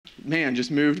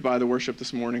just moved by the worship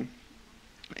this morning.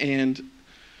 And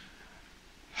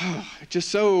just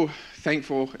so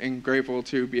thankful and grateful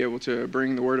to be able to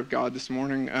bring the Word of God this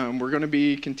morning. We're going to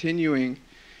be continuing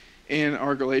in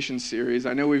our Galatians series.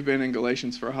 I know we've been in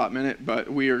Galatians for a hot minute,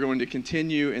 but we are going to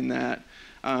continue in that.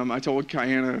 I told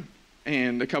Kiana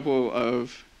and a couple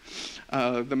of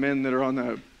the men that are on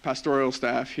the pastoral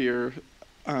staff here,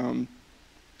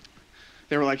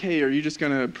 they were like, hey, are you just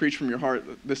going to preach from your heart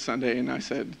this Sunday? And I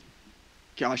said,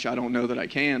 gosh, I don't know that I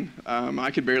can.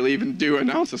 I could barely even do an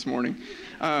ounce this morning.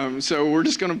 So we're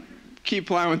just going to keep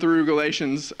plowing through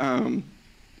Galatians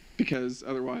because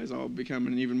otherwise I'll become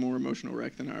an even more emotional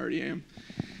wreck than I already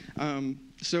am.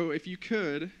 So if you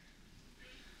could,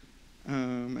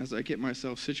 as I get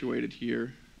myself situated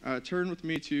here, turn with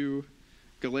me to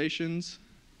Galatians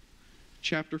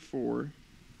chapter 4,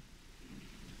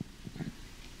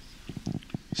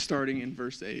 starting in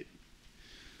verse 8.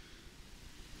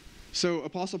 So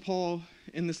Apostle Paul,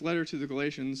 in this letter to the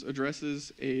Galatians,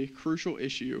 addresses a crucial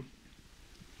issue,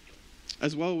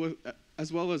 as well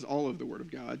as all of the Word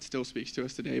of God still speaks to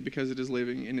us today because it is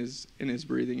living and is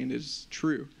breathing and is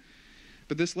true.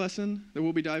 But this lesson that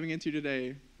we'll be diving into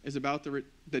today is about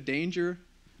the danger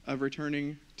of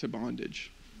returning to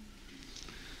bondage.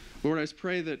 Lord, I just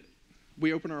pray that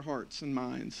we open our hearts and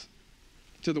minds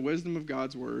to the wisdom of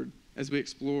God's Word as we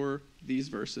explore these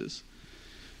verses.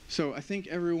 So I think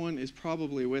everyone is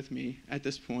probably with me at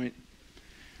this point.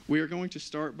 We are going to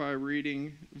start by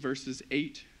reading verses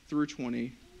 8 through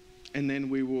 20, and then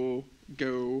we will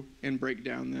go and break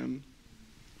down them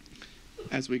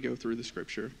as we go through the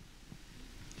scripture.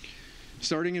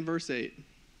 Starting in verse 8,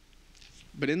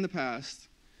 but in the past,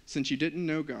 since you didn't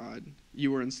know God,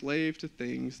 you were enslaved to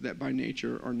things that by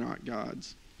nature are not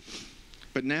God's.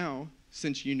 But now,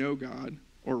 since you know God,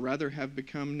 or rather have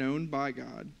become known by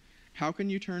God, how can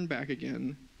you turn back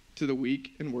again to the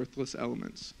weak and worthless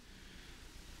elements?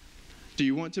 Do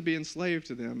you want to be enslaved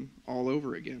to them all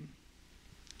over again?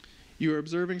 You are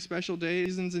observing special days,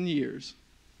 seasons, and years.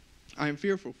 I am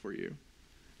fearful for you,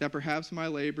 that perhaps my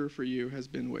labor for you has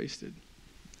been wasted.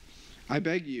 I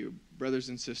beg you, brothers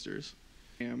and sisters,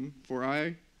 for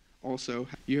I also,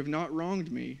 you have not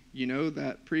wronged me. You know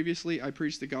that previously I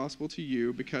preached the gospel to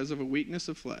you because of a weakness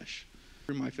of flesh.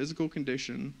 My physical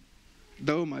condition,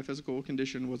 though my physical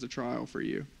condition was a trial for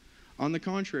you. On the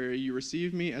contrary, you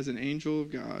received me as an angel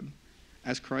of God,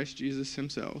 as Christ Jesus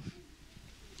himself.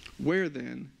 Where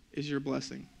then is your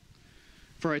blessing?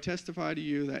 For I testify to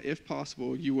you that if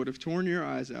possible, you would have torn your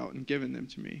eyes out and given them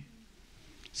to me.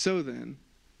 So then,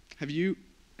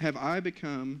 have I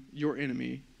become your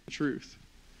enemy? The truth.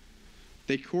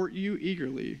 They court you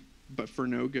eagerly, but for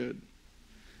no good.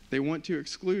 They want to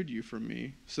exclude you from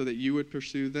me so that you would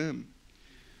pursue them.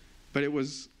 But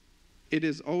it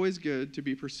is always good to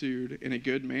be pursued in a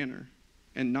good manner,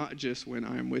 and not just when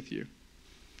I am with you.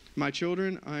 My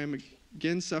children, I am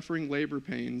again suffering labor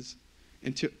pains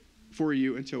for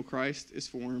you until Christ is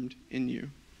formed in you.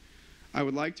 I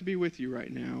would like to be with you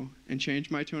right now and change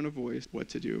my tone of voice, what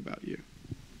to do about you.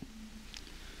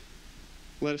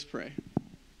 Let us pray.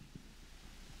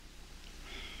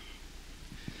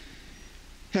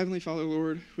 Heavenly Father,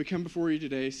 Lord, we come before you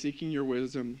today seeking your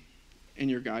wisdom and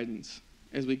your guidance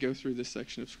as we go through this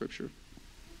section of Scripture.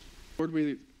 Lord,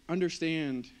 we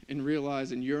understand and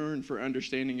realize and yearn for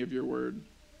understanding of your word.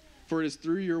 For it is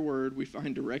through your word we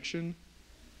find direction,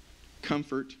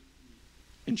 comfort,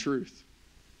 and truth.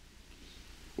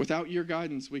 Without your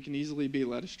guidance, we can easily be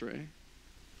led astray.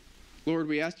 Lord,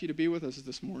 we ask you to be with us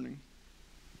this morning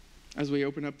as we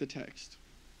open up the text.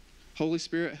 Holy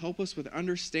Spirit, help us with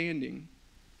understanding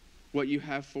what you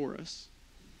have for us,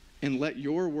 and let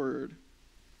your word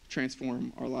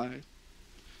transform our lives.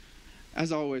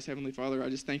 As always, Heavenly Father, I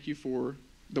just thank you for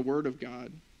the word of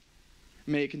God.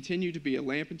 May it continue to be a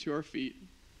lamp unto our feet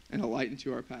and a light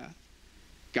unto our path.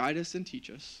 Guide us and teach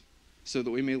us so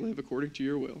that we may live according to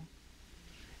your will.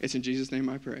 It's in Jesus' name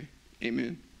I pray.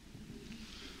 Amen.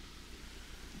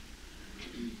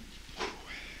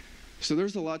 So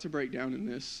there's a lot to break down in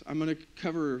this. I'm going to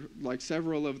cover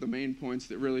several of the main points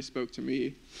that really spoke to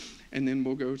me, and then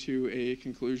we'll go to a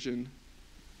conclusion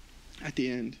at the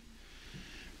end.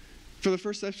 For the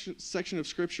first section of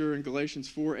Scripture in Galatians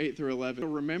 4, 8 through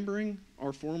 11, remembering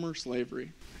our former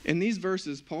slavery. In these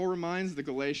verses, Paul reminds the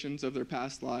Galatians of their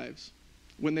past lives,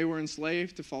 when they were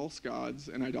enslaved to false gods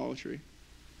and idolatry.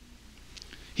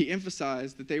 He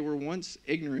emphasized that they were once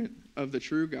ignorant of the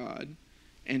true God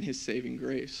and his saving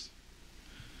grace.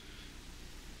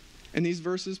 In these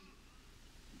verses,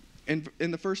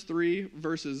 in the first 3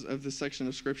 verses of this section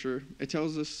of Scripture, it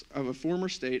tells us of a former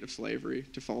state of slavery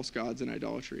to false gods and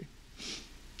idolatry.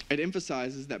 It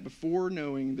emphasizes that before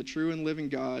knowing the true and living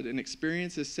God and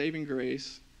experience His saving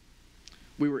grace,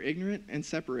 we were ignorant and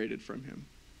separated from Him.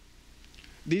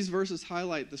 These verses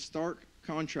highlight the stark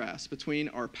contrast between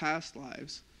our past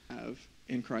lives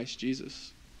in Christ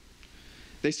Jesus.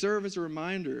 They serve as a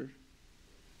reminder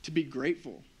to be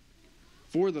grateful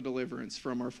for the deliverance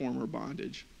from our former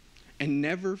bondage and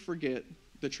never forget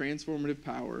the transformative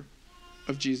power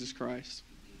of Jesus Christ.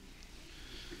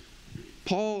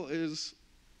 Paul is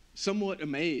somewhat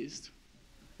amazed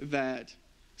that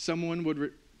someone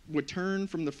would turn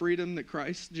from the freedom that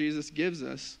Christ Jesus gives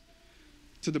us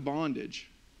to the bondage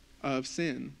of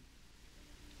sin.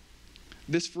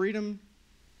 This freedom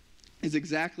is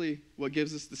exactly what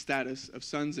gives us the status of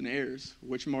sons and heirs,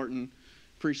 which Martin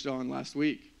preached on last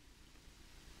week.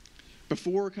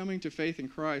 Before coming to faith in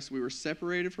Christ, we were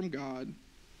separated from God,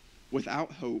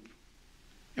 without hope,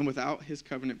 and without His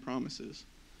covenant promises.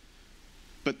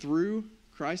 But through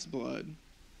Christ's blood,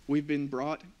 we've been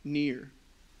brought near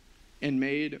and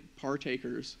made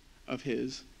partakers of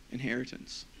His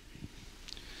inheritance.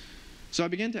 So I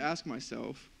began to ask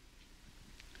myself,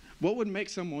 what would make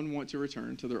someone want to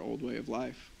return to their old way of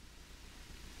life?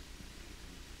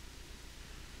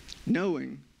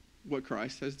 Knowing what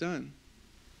Christ has done.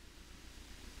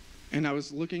 And I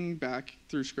was looking back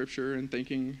through Scripture and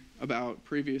thinking about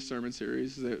previous sermon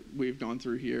series that we've gone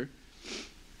through here.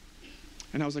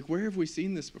 And I was like, where have we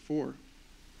seen this before?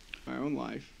 My own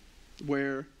life,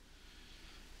 where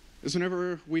is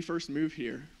whenever we first moved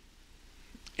here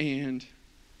and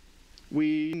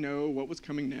we know what was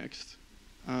coming next.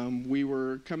 We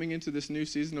were coming into this new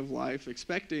season of life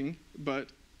expecting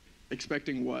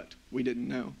what? We didn't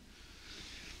know.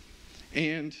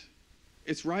 And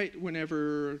it's right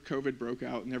whenever COVID broke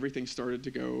out and everything started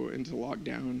to go into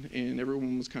lockdown and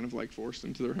everyone was kind of like forced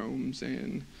into their homes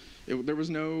and there was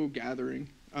no gathering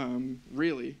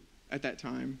really at that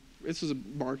time. This was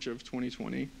March of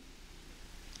 2020.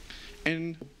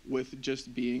 And with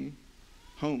just being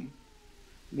home,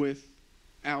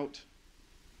 without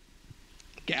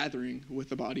gathering with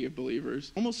the body of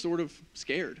believers, almost sort of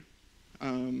scared. I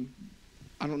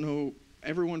don't know,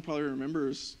 everyone probably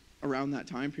remembers around that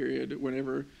time period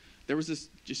whenever there was this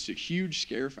just a huge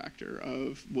scare factor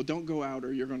of, well, don't go out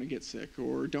or you're going to get sick,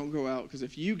 or don't go out because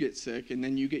if you get sick and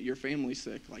then you get your family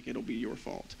sick, like it'll be your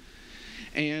fault.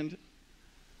 And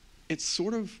it's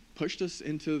sort of pushed us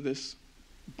into this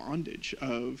bondage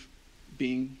of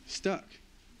being stuck.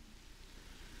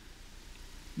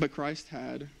 But Christ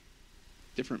had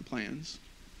different plans.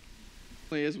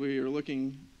 As we are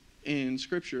looking in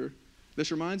Scripture,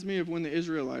 this reminds me of when the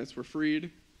Israelites were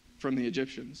freed from the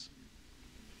Egyptians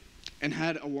and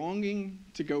had a longing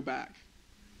to go back.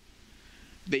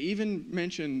 They even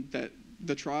mentioned that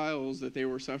the trials that they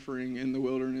were suffering in the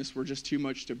wilderness were just too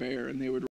much to bear, and they would